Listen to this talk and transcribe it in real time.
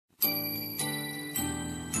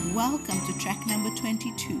Welcome to track number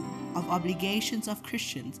 22 of Obligations of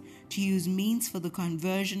Christians to Use Means for the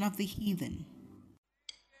Conversion of the Heathen.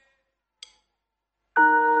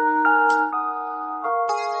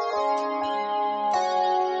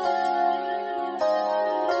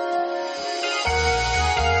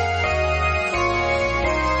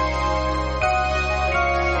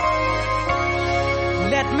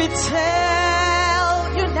 Let me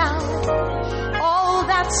tell you now all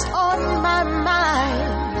that's on my mind.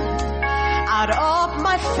 Out of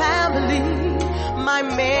my family, my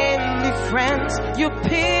mainly friends, you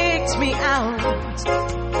picked me out.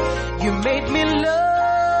 You made me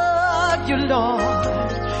love you,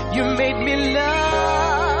 Lord. You made me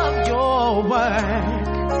love your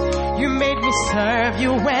work. You made me serve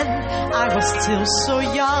you when I was still so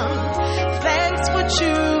young. Thanks for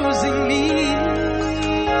choosing me.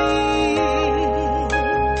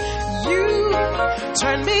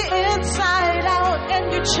 Turned me inside out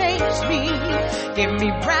and you changed me. Gave me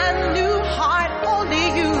brand new heart, only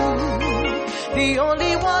you. The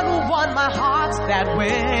only one who won my heart that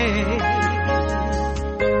way.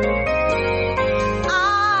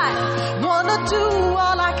 I wanna do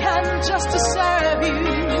all I can just to serve you.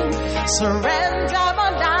 Surrender my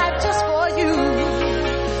life just for you.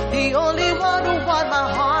 The only one who won my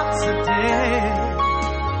heart today.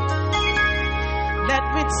 Let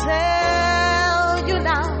me tell you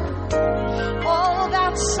now all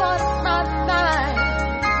that's on my mind.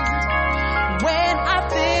 When I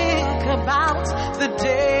think about the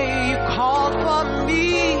day you called for me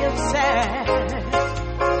and said,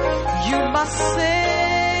 you must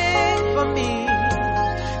sing for me,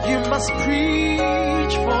 you must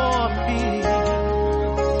preach for me.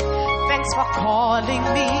 Thanks for calling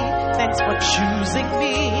me, thanks for choosing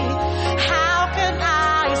me. How can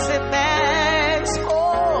I say thanks?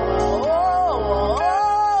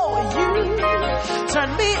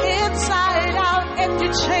 Turned me inside out and you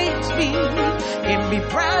changed me. Gave me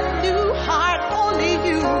brand new heart, only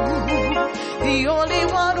you. The only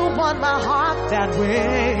one who won my heart that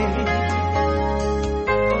way.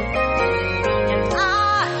 And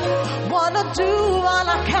I wanna do all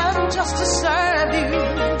I can just to serve you.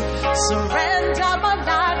 Surrender my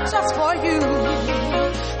life just for you.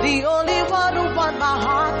 The only one who won my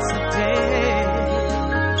heart today.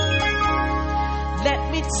 Let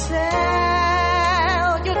me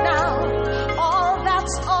tell you now all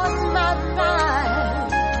that's on my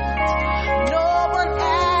mind. No one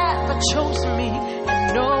ever chose me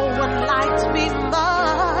and no one liked me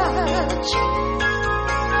much.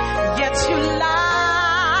 Yet you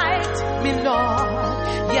liked me, Lord.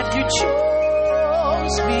 Yet you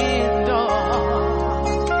chose me,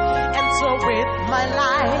 Lord. And so with my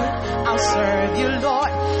life I'll serve you,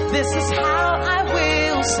 Lord. This is how I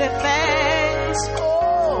will say thanks.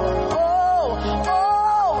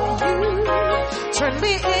 Turned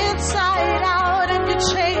me inside out and you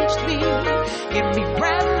changed me. Give me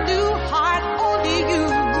brand new heart, only you.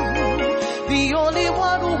 The only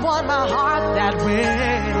one who won my heart that way.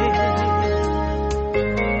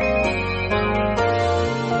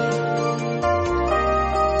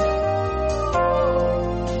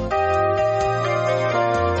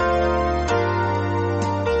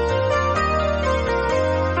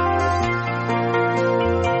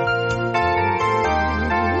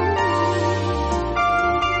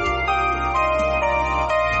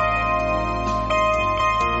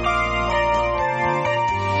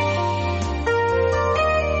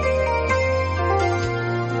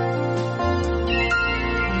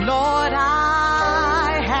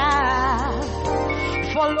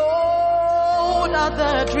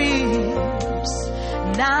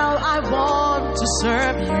 Now I want to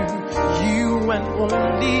serve you, you and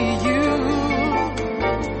only you.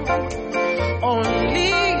 Only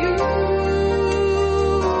you.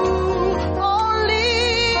 Only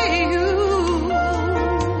you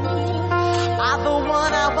are the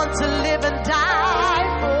one I want to live and die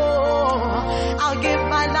for. I'll give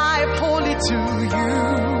my life wholly to you.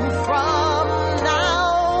 From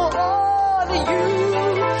now on, you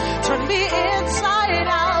turn me inside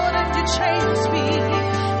out and you change me.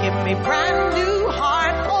 Give me brand new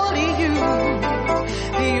heart, only you.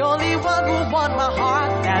 The only one who won my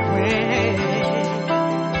heart that way.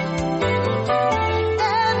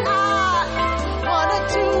 And I wanna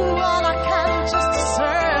do all I can just to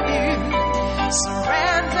serve you.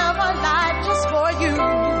 Surrender my life just for you.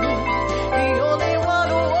 The only one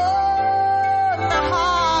who won my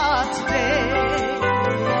heart today.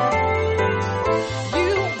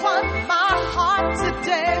 You won my heart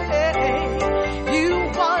today.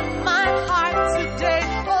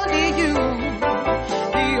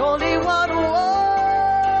 The only one who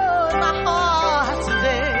won my heart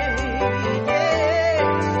today.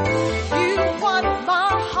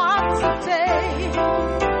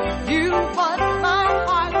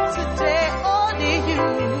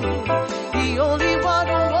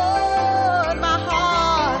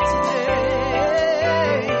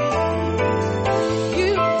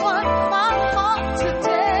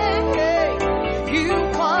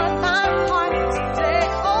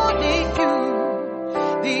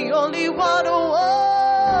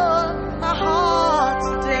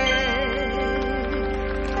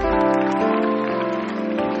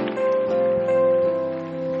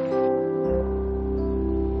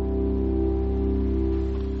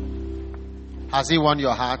 Has he won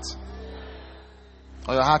your heart?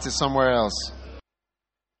 Or your heart is somewhere else?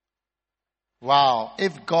 Wow.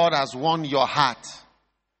 If God has won your heart,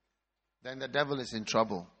 then the devil is in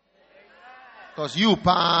trouble. Because you've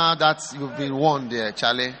been won there,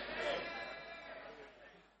 Charlie.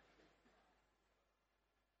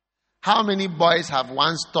 How many boys have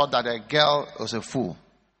once thought that a girl was a fool?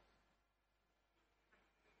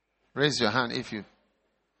 Raise your hand if you.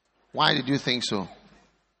 Why did you think so?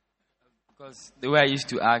 Because the way I used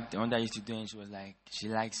to act, the one that I used to do, and she was like, she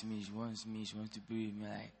likes me, she wants to be with me.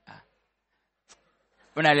 Like,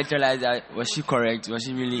 When I later realized that, was she correct? Was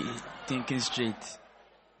she really thinking straight?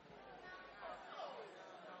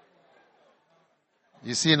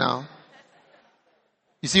 You see now?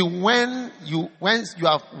 You see, when you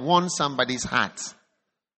have won somebody's heart,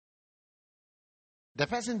 the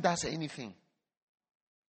person does anything.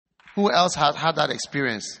 Who else has had that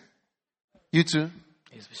experience? You too?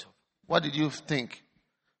 Yes, Bishop. What did you think?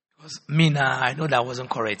 Because I know that wasn't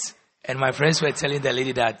correct. And my friends were telling the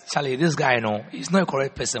lady that, Charlie, this guy, he's not a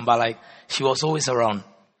correct person, but like, she was always around.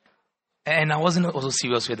 And I wasn't also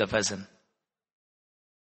serious with the person.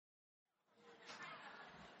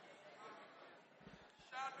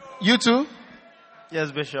 You too?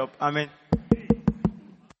 Yes, Bishop. I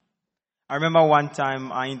remember one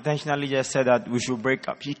time I intentionally just said that we should break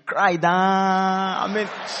up. She cried. I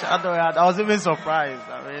was even surprised.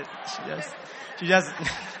 She just.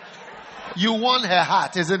 You won her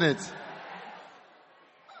heart, isn't it?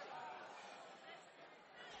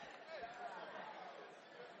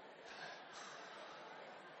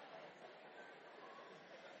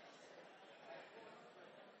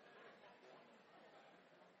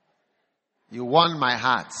 You won my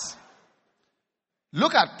heart.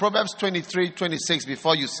 Look at Proverbs 23:26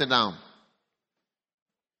 before you sit down.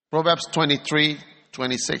 Proverbs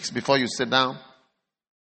 23:26 before you sit down.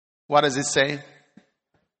 What does it say?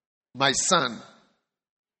 My son,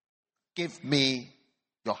 give me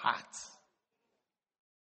your heart.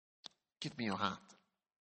 Give me your heart.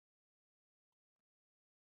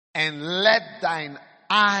 And let thine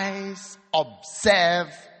eyes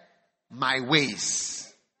observe my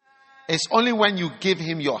ways. It's only when you give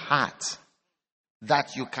him your heart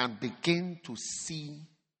that you can begin to see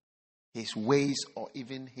his ways or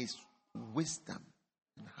even his wisdom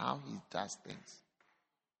and how he does things.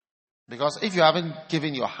 Because if you haven't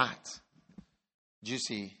given your heart, do you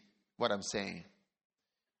see what I'm saying?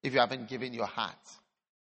 If you haven't given your heart,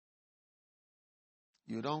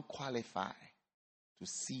 you don't qualify to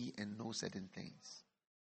see and know certain things.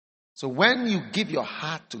 So when you give your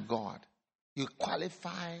heart to God, you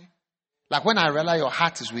qualify. Like when I realize your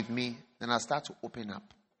heart is with me, then I start to open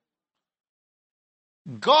up.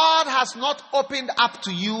 God has not opened up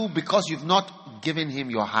to you because you've not given him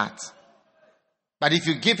your heart. But if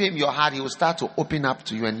you give him your heart, he will start to open up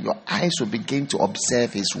to you and your eyes will begin to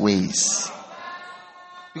observe his ways.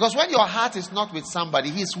 Because when your heart is not with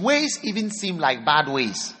somebody, his ways even seem like bad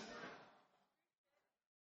ways.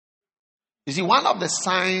 You see, one of the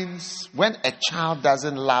signs when a child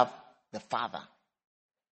doesn't love the father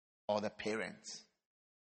or the parents,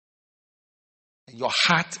 and your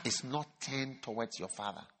heart is not turned towards your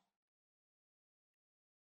father,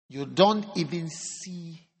 you don't even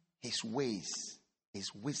see his ways,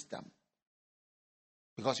 his wisdom,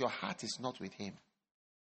 because your heart is not with him.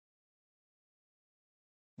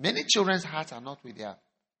 Many children's hearts are not with their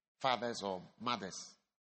fathers or mothers,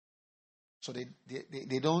 so they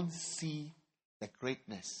don't see the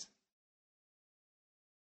greatness.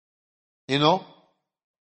 You know,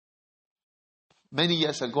 many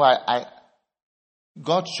years ago,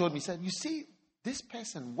 God showed me, said, you see, this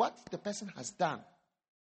person, what the person has done.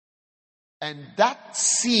 And that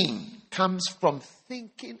seeing comes from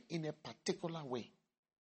thinking in a particular way.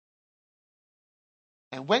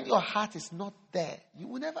 And when your heart is not there, you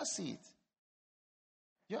will never see it.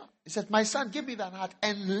 Yeah. He said, my son, give me that heart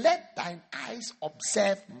and let thine eyes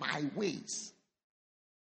observe my ways.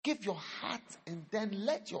 Give your heart and then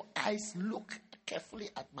let your eyes look carefully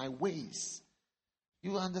at my ways.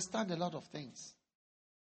 You will understand a lot of things.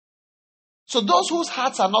 So those whose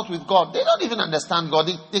hearts are not with God, they don't even understand God.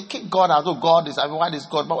 They kick God out. Oh, God is, what is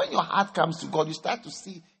God? But when your heart comes to God, you start to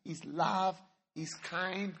see his love, he's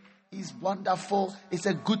kind, he's wonderful. It's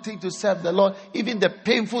a good thing to serve the Lord. Even the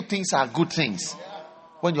painful things are good things.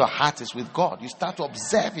 When your heart is with God, you start to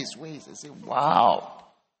observe his ways and say, wow.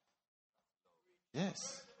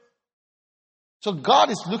 Yes. So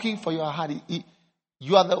God is looking for your heart. He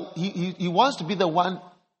wants to be the one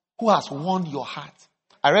who has won your heart.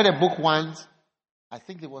 I read a book once. I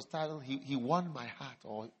think it was titled, He Won My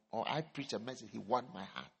Heart. Or I preached a message, He Won My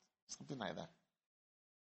Heart. Something like that.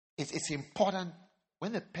 It's important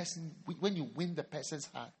when you win the person's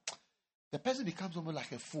heart, the person becomes almost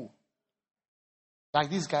like a fool. Like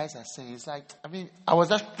these guys are saying, it's like, I was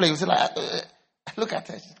just playing. It's like, look at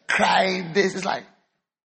her, she's crying. This is like,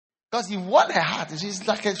 because you won her heart. She's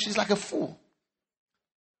like a fool.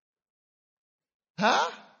 Huh?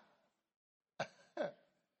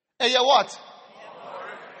 Hey, you're what?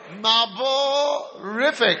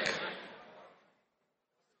 Maborific.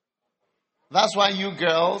 That's why you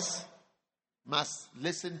girls must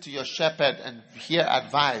listen to your shepherd and hear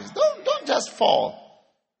advice. Don't just fall.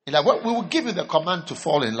 Like, we will give you the command to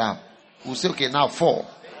fall in love. We'll say, okay, now fall.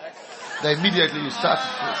 Then immediately you start to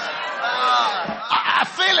fall. I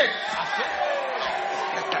feel it.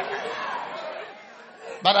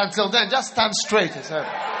 But until then, just stand straight.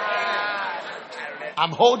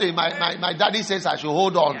 I'm holding, my daddy says I should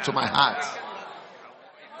hold on to my heart.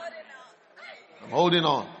 I'm holding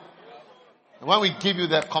on. And when we give you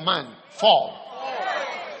the command, fall,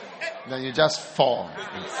 then you just fall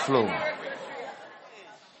and flow.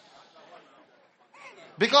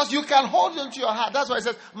 Because you can hold on to your heart. That's why it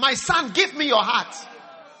says, my son, give me your heart.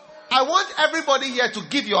 I want everybody here to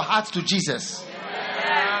give your heart to Jesus.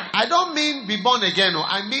 I don't mean be born again.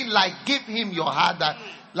 I mean like give him your heart, that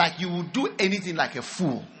like you will do anything like a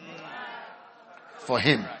fool for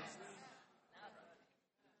him.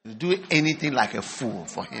 You do anything like a fool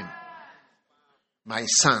for him. My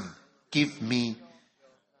son, give me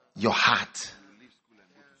your heart.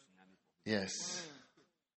 Yes.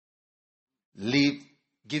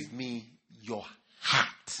 Give me your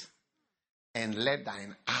heart, and let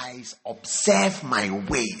thine eyes observe my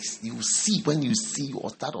ways. You see, when you see or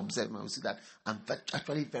start observing, you see that I'm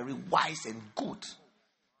actually very wise and good.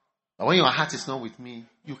 But when your heart is not with me,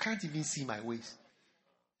 you can't even see my ways.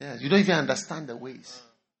 Yes, you don't even understand the ways.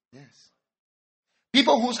 Yes.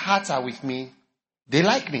 People whose hearts are with me, they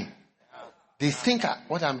like me. They think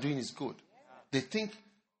what I'm doing is good. They think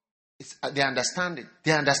they understand it.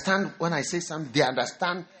 They understand when I say something. They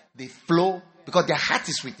understand. They flow because their heart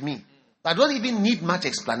is with me. I don't even need much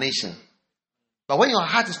explanation. But when your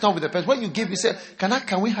heart is not with the person, when you give, you say,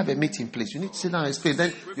 can we have a meeting, please? You need to sit down and explain.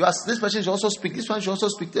 Then you ask, this person should also speak. This one should also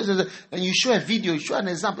speak. And you show a video, you show an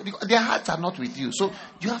example. Because their hearts are not with you. So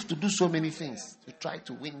you have to do so many things to try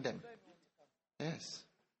to win them. Yes.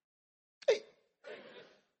 Hey.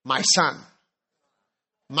 My son.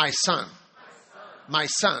 My son. My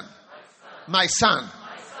son. My son,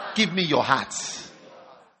 give me your heart.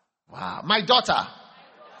 Wow. My daughter,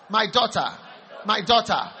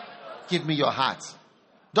 give me your heart.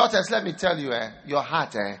 Daughters, let me tell you, your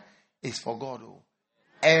heart is for God.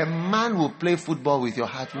 A man will play football with your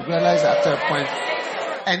heart. You realize after a point.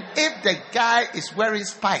 And if the guy is wearing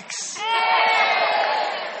spikes,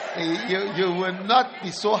 you will not be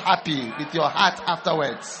so happy with your heart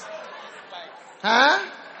afterwards. Huh?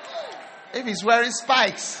 If he's wearing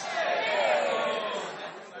spikes.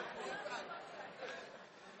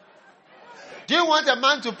 Do you want a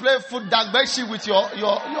man to play foot dagbeshi with your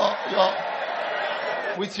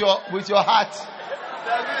heart?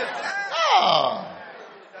 Oh.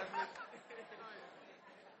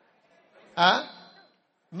 Huh?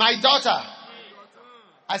 My daughter.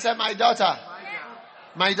 I said my daughter.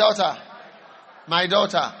 My daughter. My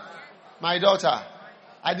daughter. My daughter.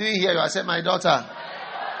 I didn't hear you. I said my daughter.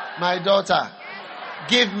 My daughter.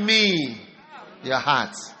 Give me your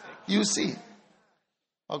heart. You see.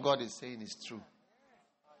 What God is saying is true.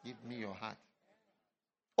 Give me your heart.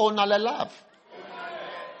 Onale love.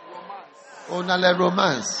 Onale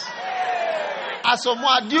romance.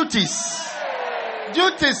 Asomoa duties.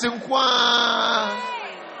 Duties in kwa.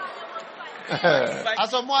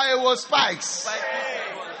 Asomoa ewo spikes.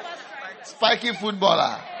 Spiky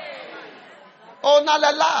footballer.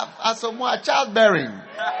 Onale love. Asomoa childbearing.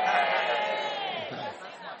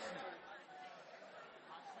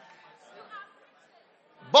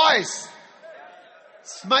 Boys,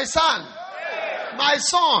 my son,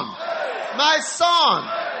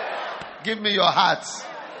 give me your heart.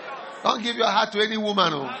 Don't give your heart to any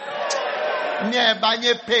woman.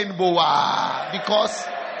 Because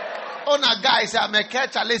on a guys, I may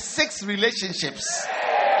catch at least 6 relationships.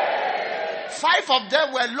 5 of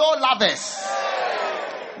them were low lovers.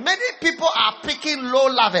 Many people are picking low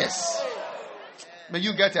lovers. May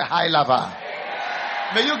you get a high lover.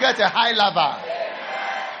 May you get a high lover.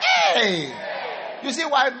 Hey, you see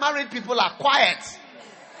why married people are quiet?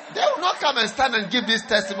 They will not come and stand and give this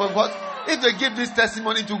testimony, but if they give this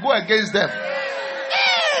testimony to go against them.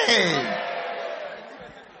 Hey!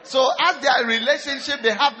 So as their relationship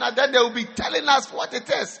they have now, then they will be telling us what it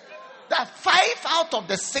is. That 5 out of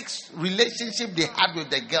the 6 relationships they had with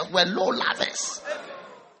the girls were low lovers.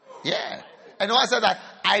 Yeah. And I said that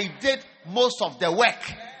I did most of the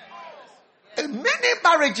work. In many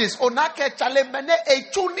marriages, Onake Chalemene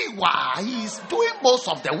Echuniwa, he is doing most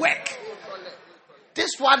of the work.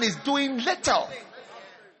 This one is doing little.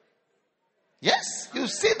 Yes, you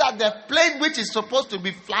see that the plane which is supposed to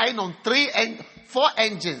be flying on 4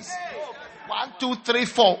 engines. 1, 2, 3,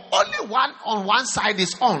 4. Only one on one side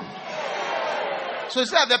is on. So you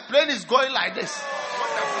see that the plane is going like this.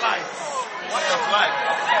 What a flight. What a flight.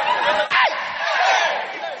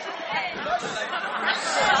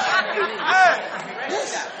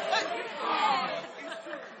 Yes.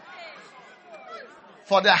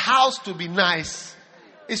 For the house to be nice,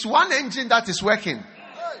 it's one engine that is working.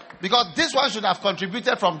 Because this one should have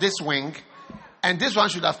contributed from this wing, and this one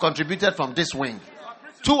should have contributed from this wing.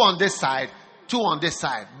 2 on this side, 2 on this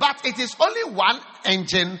side. But it is only one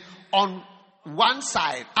engine on one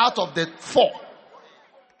side out of the 4.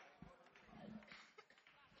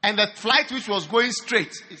 And the flight which was going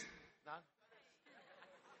straight is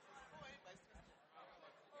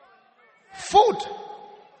food.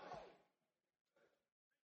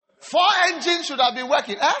 4 engines should have been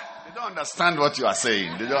working. Eh? They don't understand what you are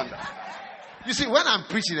saying. They don't. You see, when I'm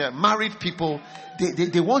preaching, married people,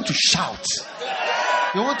 they want to shout.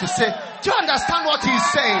 They want to say, do you understand what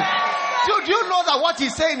he's saying? Do you know that what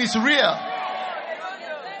he's saying is real?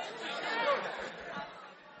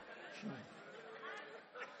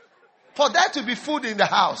 For there to be food in the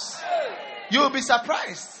house, you will be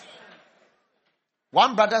surprised.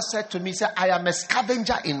 One brother said to me, I am a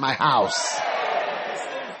scavenger in my house.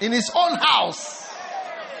 In his own house.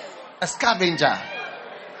 A scavenger.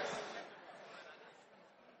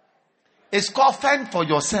 It's called fend for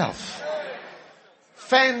yourself.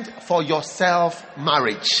 Fend for yourself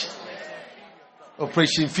marriage.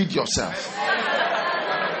 Operation feed yourself.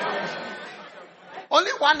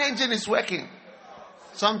 Only one engine is working.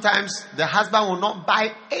 Sometimes the husband will not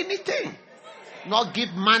buy anything. Not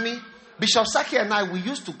give money. Bishop Saki and I, we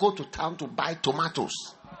used to go to town to buy tomatoes.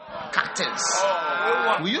 Cartons.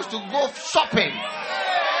 We used to go shopping.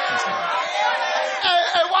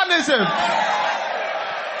 Hey, what is it?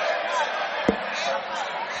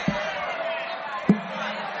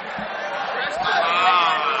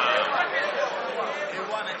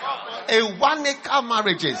 A 1 acre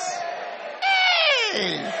marriages.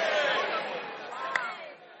 Hey.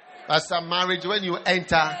 As a marriage, when you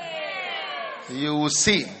enter, you will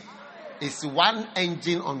see it's one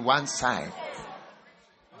engine on one side.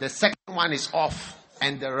 The second one is off,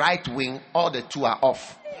 and the right wing, all the 2 are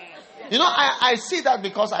off. You know, I see that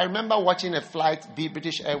because I remember watching a flight,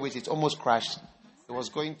 British Airways, it almost crashed. It was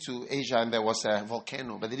going to Asia and there was a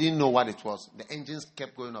volcano, but they didn't know what it was. The engines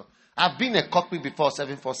kept going off. I've been in a cockpit before,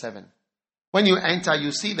 747. When you enter,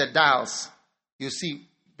 you see the dials. You see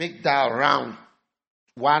big dial round.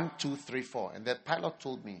 1, 2, 3, 4. And the pilot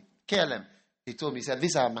told me, KLM, he told me, he said,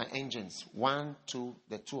 these are my engines. 1, 2,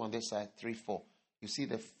 the 2 on this side, 3, 4. You see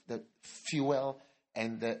the fuel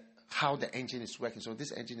and how the engine is working. So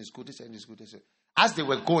this engine is good, this engine is good. As they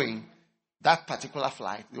were going, that particular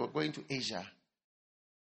flight, they were going to Asia.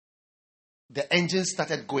 The engine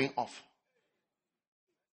started going off.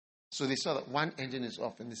 So they saw that one engine is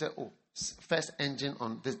off. And they said, first engine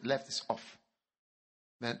on the left is off.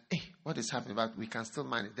 Then, what is happening? But we can still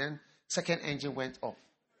manage. Then second engine went off.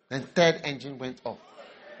 Then third engine went off.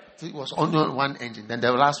 So it was only one engine. Then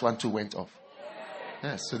the last one too went off.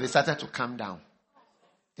 Yes, so they started to come down.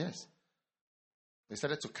 Yes. They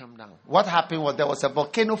started to come down. What happened was there was a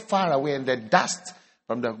volcano far away and the dust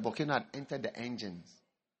from the volcano had entered the engines.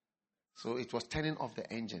 So it was turning off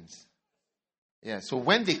the engines. Yeah, so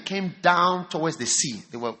when they came down towards the sea,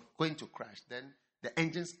 they were going to crash. Then the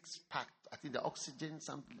engines sparked. I think the oxygen,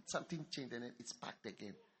 something changed and then it sparked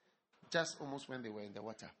again. Just almost when they were in the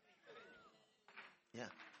water. Yeah.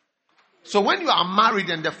 So when you are married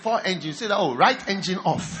and the 4 engines, you say that, right engine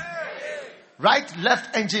off. Right,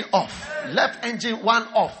 left engine off. Left engine 1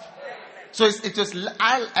 off. So it was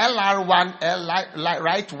LR1,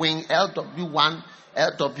 right wing, LW1,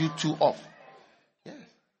 LW2 off. Yeah.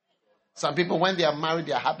 Some people, when they are married,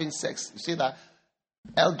 they are having sex. You see that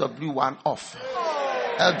LW1 off.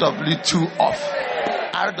 LW2 off.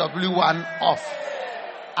 RW1 off.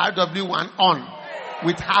 RW1 on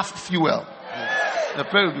with half fuel. The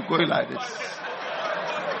prayer will be going like this.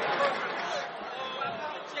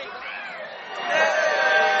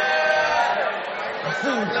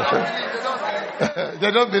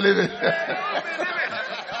 They don't believe it.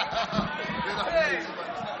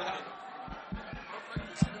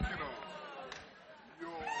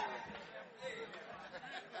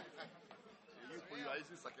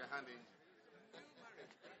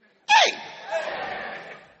 Hey!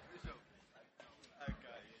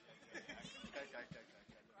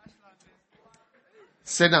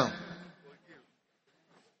 Sit down.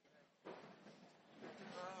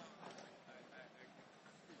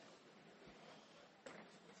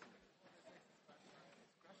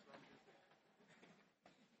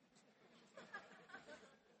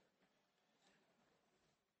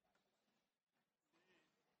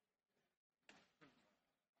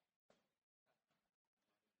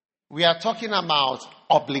 We are talking about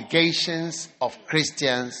obligations of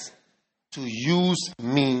Christians to use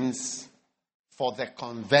means for the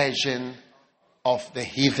conversion of the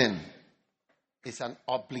heathen. It's an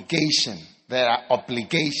obligation. There are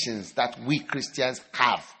obligations that we Christians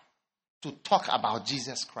have to talk about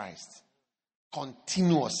Jesus Christ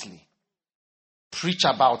continuously. Preach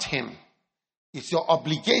about him. It's your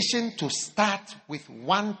obligation to start with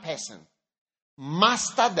one person.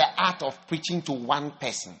 Master the art of preaching to one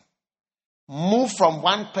person. Move from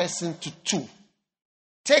one person to two.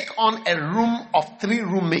 Take on a room of 3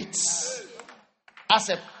 roommates as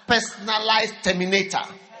a personalized terminator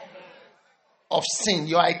of sin.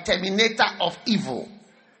 You are a terminator of evil.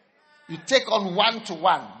 You take on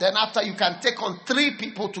 1-to-1. Then after you can take on 3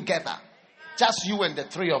 people together. Just you and the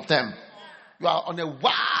 3 of them. You are on a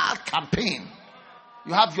wild campaign.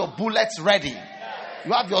 You have your bullets ready.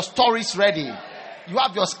 You have your stories ready. You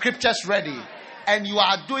have your scriptures ready. And you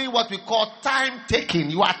are doing what we call time taking.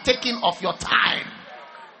 You are taking of your time.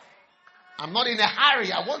 I'm not in a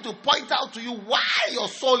hurry. I want to point out to you why your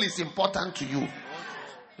soul is important to you.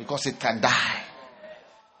 Because it can die.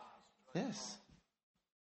 Yes.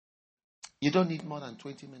 You don't need more than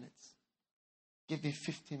 20 minutes. Give me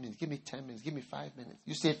 15 minutes. Give me 10 minutes. Give me 5 minutes.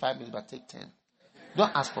 You say 5 minutes, but take 10.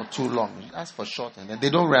 Don't ask for too long. You ask for short. And then they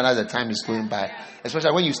don't realize the time is going by.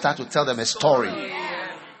 Especially when you start to tell them a story.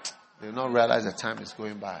 They will not realize the time is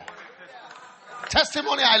going by.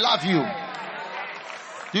 Testimony, I love you.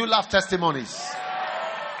 Do you love testimonies?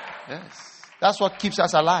 Yes. That's what keeps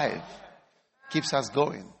us alive. Keeps us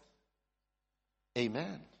going.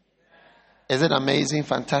 Amen. Is it amazing?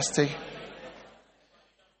 Fantastic?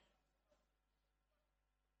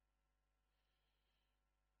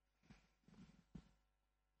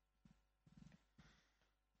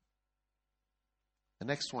 The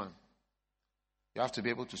next one. You have to be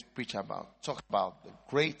able to talk about the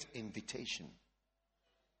great invitation.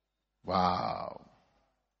 Wow.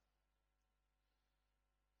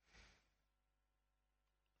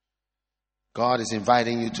 God is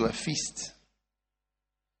inviting you to a feast.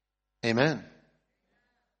 Amen.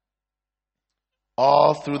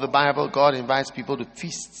 All through the Bible, God invites people to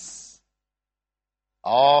feasts.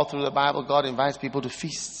 All through the Bible, God invites people to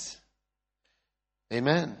feasts.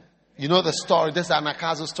 Amen. You know the story. This is an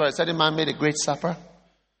Akazo story. A certain man made a great supper.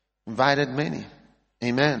 Invited many.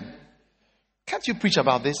 Amen. Can't you preach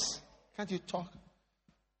about this? Can't you talk?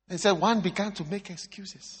 He said one began to make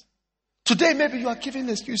excuses. Today maybe you are giving an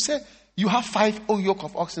excuse. You say you have 5 yoke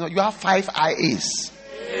of oxen. Or you have 5 IAs.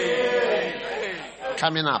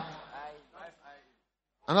 Coming up.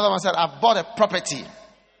 Another one said, I've bought a property.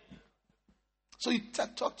 So you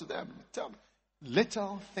talk to them. Tell them.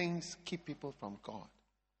 Little things keep people from God.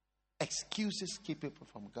 Excuses keep people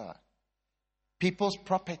from God. People's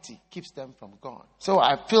property keeps them from God. So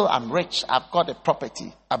I feel I'm rich. I've got a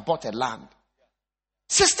property. I bought a land.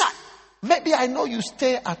 Sister, maybe I know you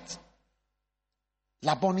stay at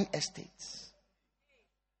Laboni Estates.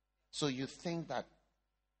 So you think that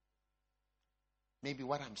maybe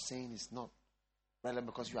what I'm saying is not relevant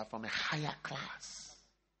because you are from a higher class.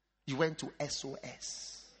 You went to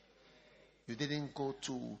SOS. You didn't go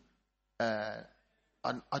to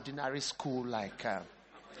an ordinary school like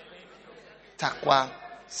Takwa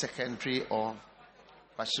Secondary or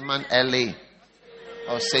Washiman LA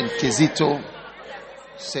or St.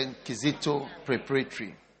 Kizito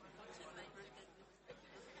Preparatory.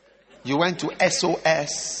 You went to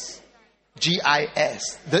SOS,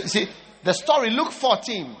 GIS. See, the story, Luke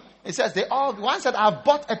 14, it says one said, I've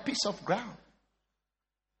bought a piece of ground.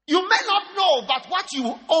 You may not know, but what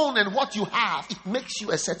you own and what you have, it makes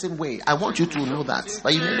you a certain way. I want you to know that.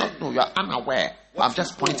 But you may not know. You are unaware. But I'm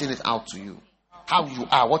just pointing it out to you. How you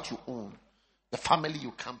are, what you own. The family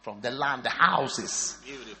you come from, the land, the houses,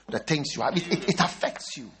 the things you have. It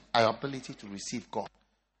affects you, your ability to receive God.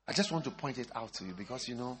 I just want to point it out to you because,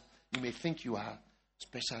 you may think you are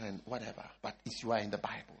special and whatever, but if you are in the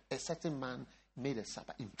Bible. A certain man made a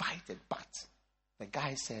supper, invited, but the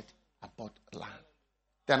guy said, I bought land.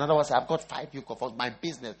 Then another one said, I've got 5 yoke of my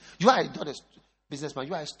business. You are not a businessman,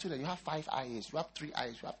 you are a student, you have 5 IAs, you have 3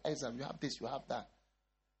 IAs, you have exam, you have this, you have that.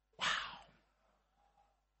 Wow.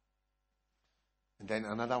 And then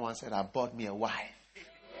another one said, I bought me a wife.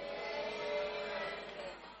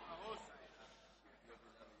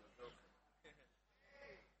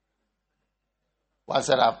 One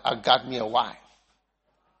said, I've got me a wife.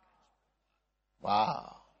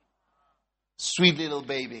 Wow. Sweet little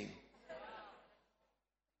baby.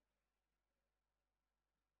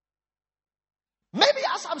 Maybe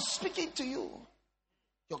as I'm speaking to you,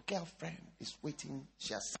 your girlfriend is waiting.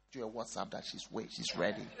 She has sent you a WhatsApp that she's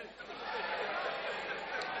ready.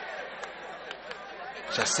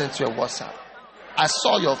 She has sent you a WhatsApp. I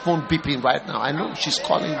saw your phone beeping right now. I know she's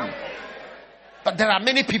calling you. But there are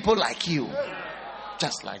many people like you.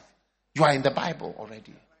 Just like you are in the Bible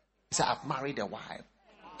already. He said, I've married a wife.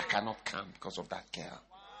 I cannot come because of that girl.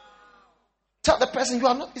 Tell the person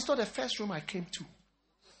it's not the first room I came to.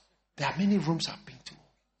 There are many rooms I've been to.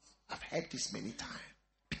 I've heard this many times.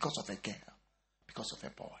 Because of a girl. Because of a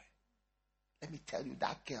boy. Let me tell you,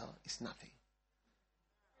 that girl is nothing.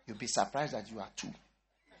 You'll be surprised that you are two.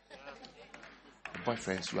 Your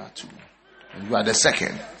boyfriends, you are two. And you are the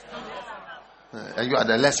second. And you are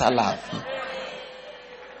the lesser love.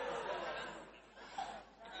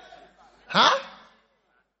 Huh?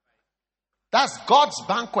 That's God's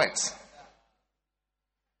banquet.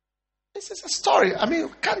 This is a story. I mean,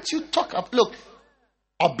 can't you talk of, look,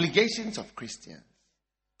 obligations of Christians.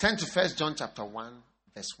 Turn to 1 John chapter 1,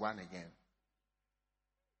 verse 1 again.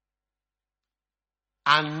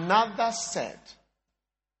 Another said,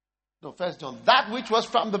 1 John, that which was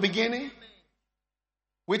from the beginning,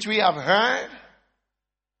 which we have heard,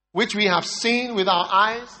 which we have seen with our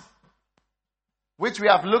eyes, which we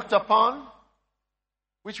have looked upon,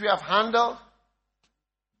 which we have handled,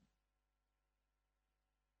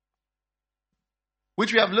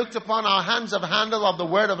 which we have looked upon, our hands have handled of the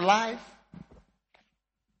word of life.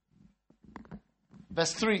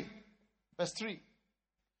 Verse 3. Verse 3.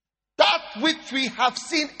 That which we have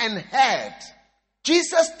seen and heard.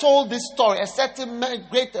 Jesus told this story. A certain man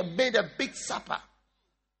made a big supper.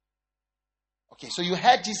 Okay, so you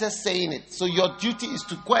heard Jesus saying it. So your duty is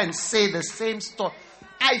to go and say the same story.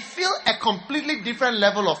 I feel a completely different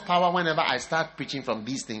level of power whenever I start preaching from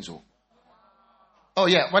these things. Oh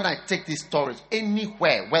yeah, when I take these stories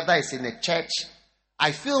anywhere, whether it's in a church,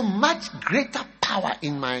 I feel much greater power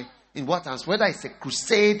in what happens, whether it's a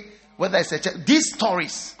crusade, whether it's a church, these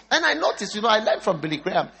stories. And I noticed, I learned from Billy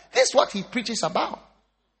Graham, this is what he preaches about.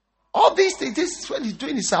 All these things, this is what he's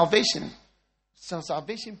doing in salvation. Some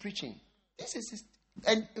salvation preaching. This is,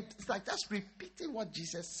 and it's like that's repeating what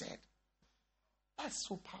Jesus said. That's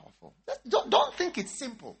so powerful. Don't think it's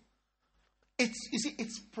simple.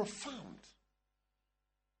 It's profound.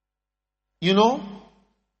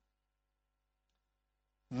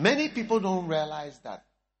 Many people don't realize that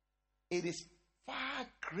it is far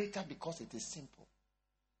greater because it is simple.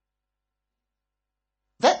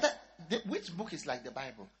 Which book is like the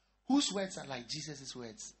Bible? Whose words are like Jesus'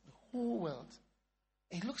 words? The whole world.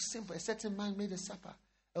 It looks simple. A certain man made a supper.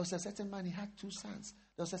 There was a certain man, he had 2 sons.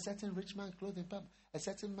 There was a certain rich man clothed in purple. A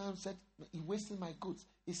certain man said, he wasted my goods.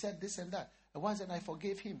 He said this and that. And one said, I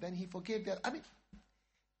forgave him. Then he forgave them. I mean,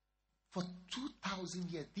 for 2,000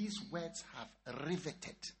 years, these words have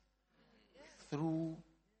riveted through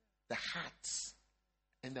the hearts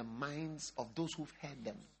and the minds of those who've heard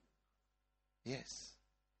them. Yes.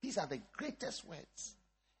 These are the greatest words.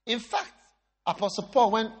 In fact, Apostle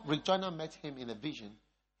Paul, when Rick Joyner met him in a vision,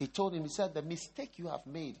 he told him, he said, the mistake you have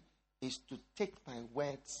made is to take my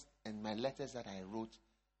words and my letters that I wrote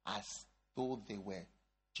as though they were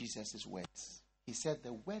Jesus' words. He said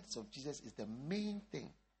the words of Jesus is the main thing.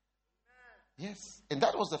 Yes. And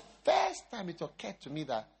that was the first time it occurred to me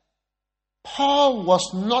that Paul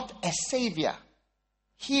was not a savior.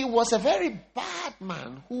 He was a very bad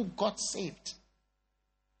man who got saved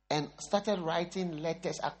and started writing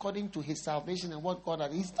letters according to his salvation and what God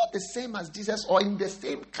had. He's not the same as Jesus or in the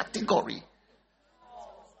same category.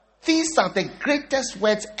 These are the greatest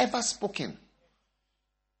words ever spoken.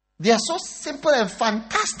 They are so simple and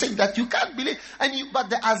fantastic that you can't believe. But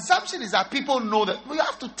the assumption is that people know that. You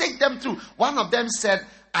have to take them through. One of them said,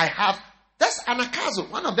 that's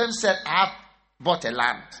anakazo. One of them said, I have bought a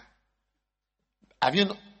land.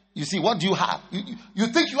 You see, what do you have? You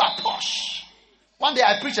think you are posh. One day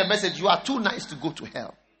I preached a message, you are too nice to go to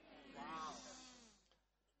hell.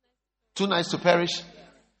 Too nice to perish.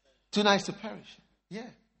 Too nice to perish. Yeah.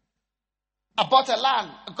 I bought a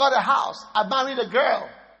land. I got a house. I married a girl.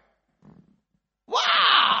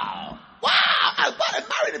 Wow! I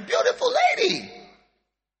married a beautiful lady.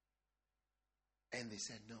 And they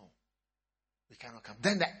said, no, we cannot come.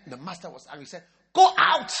 Then the master was angry. He said, go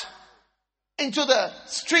out into the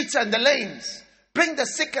streets and the lanes. Bring the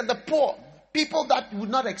sick and the poor. People that you would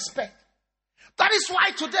not expect. That is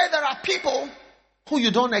why today there are people who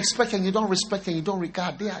you don't expect and you don't respect and you don't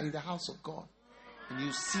regard. They are in the house of God. And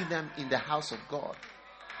you see them in the house of God.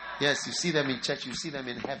 Yes, you see them in church, you see them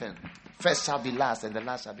in heaven. First shall be last, and the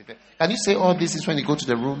last shall be first. Can you say all this is when you go to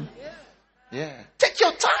the room? Yeah. Take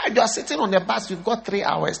your time. You are sitting on the bus, you've got 3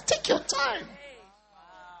 hours. Take your time.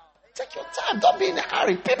 Take your time. Don't be in a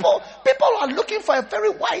hurry. People are looking for a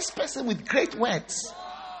very wise person with great words.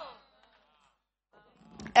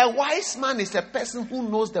 A wise man is a person who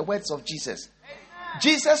knows the words of Jesus.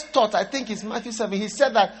 Jesus taught, I think it's Matthew 7, he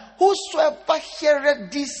said that, whosoever heareth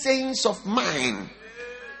these sayings of mine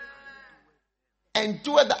and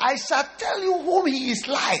doeth them, I shall tell you whom he is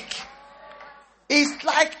like. He's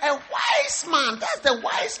like a wise man. That's the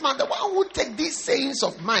wise man, the one who takes these sayings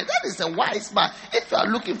of mine. That is a wise man. If you are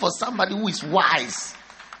looking for somebody who is wise,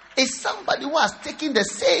 it's somebody who has taken the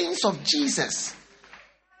sayings of Jesus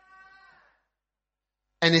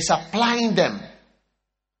and is applying them.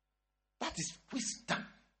 That is wisdom.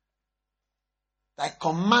 Thy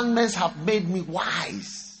commandments have made me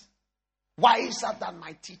wise. Wiser than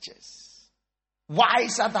my teachers.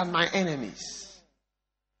 Wiser than my enemies.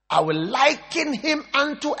 I will liken him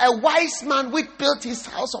unto a wise man which built his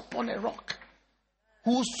house upon a rock.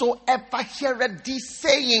 Whosoever heareth these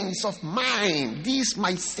sayings of mine, these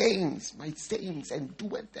my sayings, and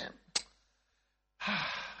doeth them.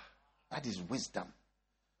 That is wisdom.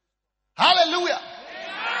 Hallelujah.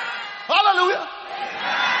 Hallelujah.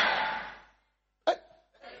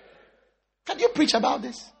 Can you preach about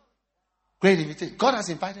this? Great invitation. God has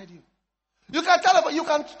invited you. You can tell about, you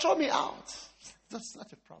can throw me out. That's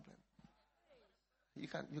not a problem. You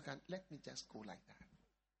can let me just go like that.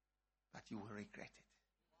 But you will regret it.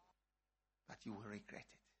 But you will regret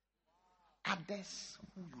it. Others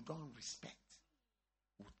who you don't respect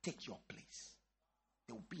will take your place.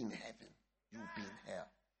 They will be in heaven. You will be in hell.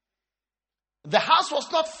 The house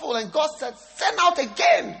was not full, and God said, send out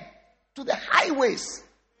again to the highways,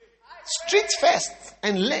 streets first,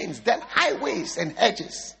 and lanes, then highways and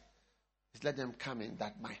hedges. Let them come in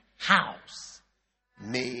that my house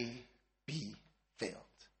may be filled.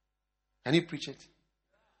 Can you preach it?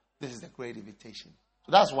 This is the great invitation.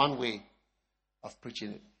 So that's one way of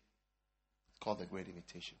preaching it. It's called the great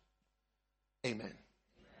invitation. Amen.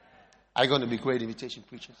 Are you going to be great invitation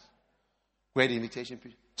preachers? Great invitation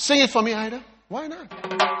preachers. Sing it for me, Ida. Why not?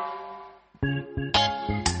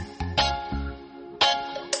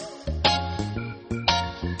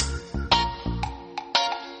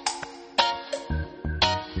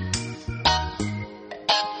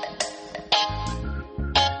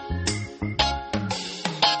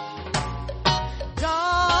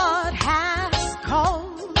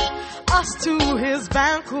 To his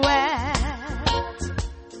banquet,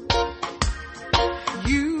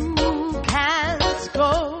 you can't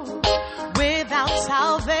go without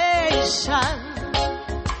salvation.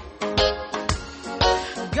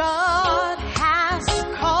 God has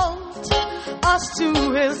called us to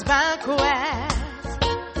his banquet.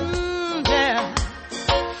 Yeah.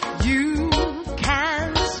 You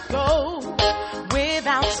can't go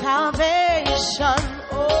without salvation.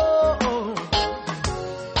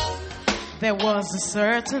 There was a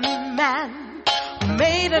certain man who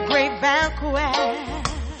made a great banquet,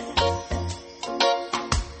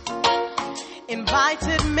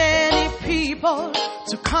 invited many people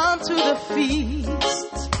to come to the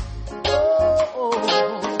feast.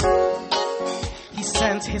 He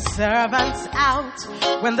sent his servants out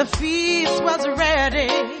when the feast was ready.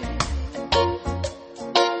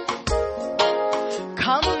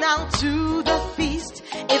 Come now to the feast,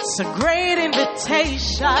 it's a great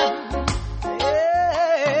invitation.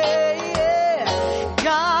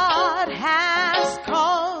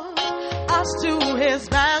 His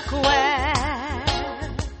banquet,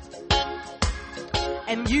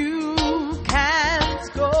 and you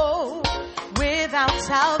can't go without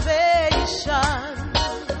salvation.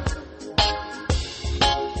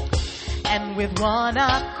 And with one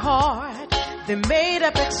accord, they made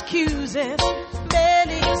up excuses,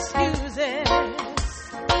 many excuses.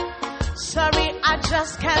 Sorry, I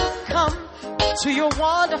just can't come to your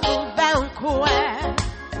wonderful banquet.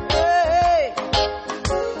 Hey.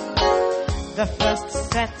 The first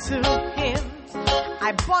said to him,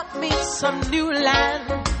 I bought me some new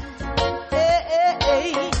land.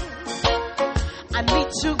 Hey. I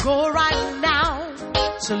need to go right now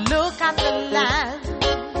to look at the land.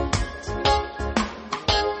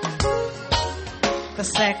 The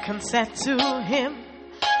second said to him,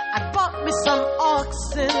 I bought me some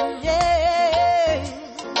oxen. Yeah.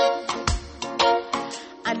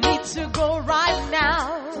 I need to go right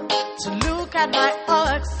now to look at my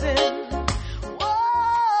oxen.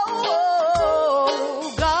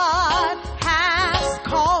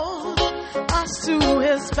 To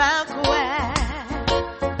his banquet,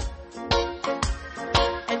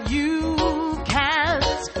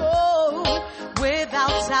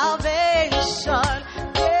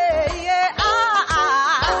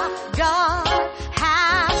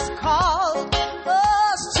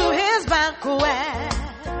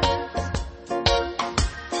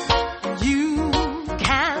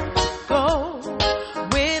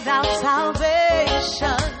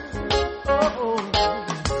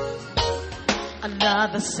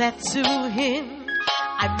 Another said to him,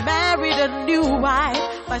 I married a new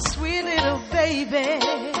wife, my sweet little baby.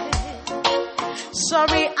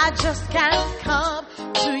 Sorry, I just can't come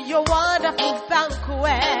to your wonderful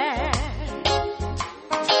banquet.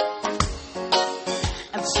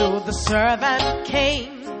 And so the servant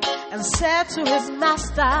came and said to his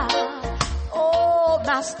master, oh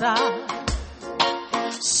master,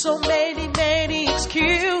 so many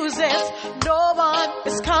excuses, no one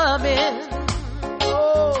is coming.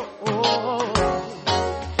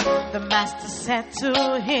 The master said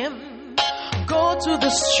to him, go to the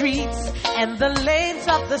streets and the lanes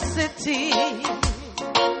of the city.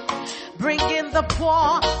 Bring in the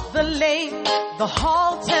poor, the lame, the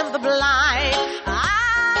halt and the blind.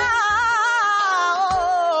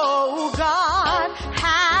 Oh, God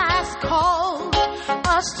has called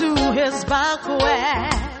us to his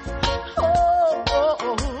banquet.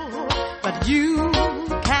 But you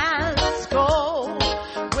can't go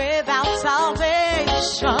without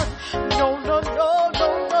salvation. No.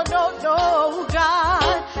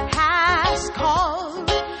 God has called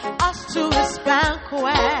us to his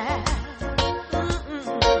banquet.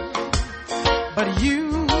 But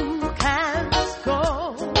you can't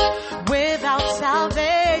go without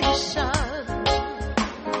salvation.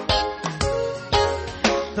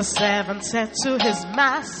 The servant said to his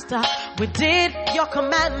master, we did your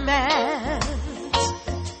commandment.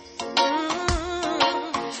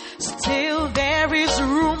 Still there is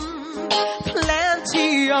room,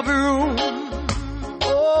 plenty of room.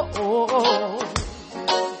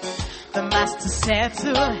 The master said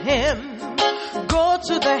to him, go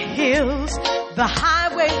to the hills, the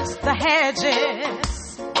highways, the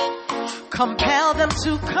hedges. Compel them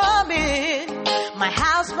to come in, my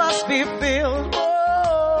house must be filled.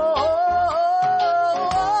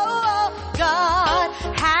 God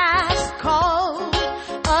has called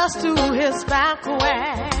us to his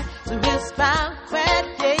banquet,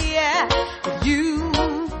 yeah. You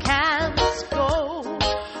can't go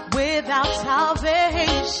without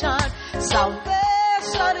salvation,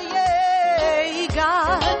 yeah.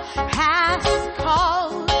 God has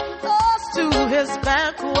called us to his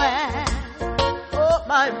banquet, oh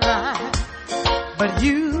my, but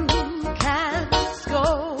you can't go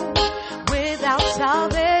without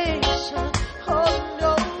salvation, oh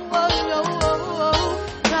no.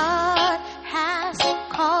 God has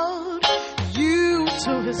called you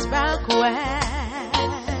to his banquet.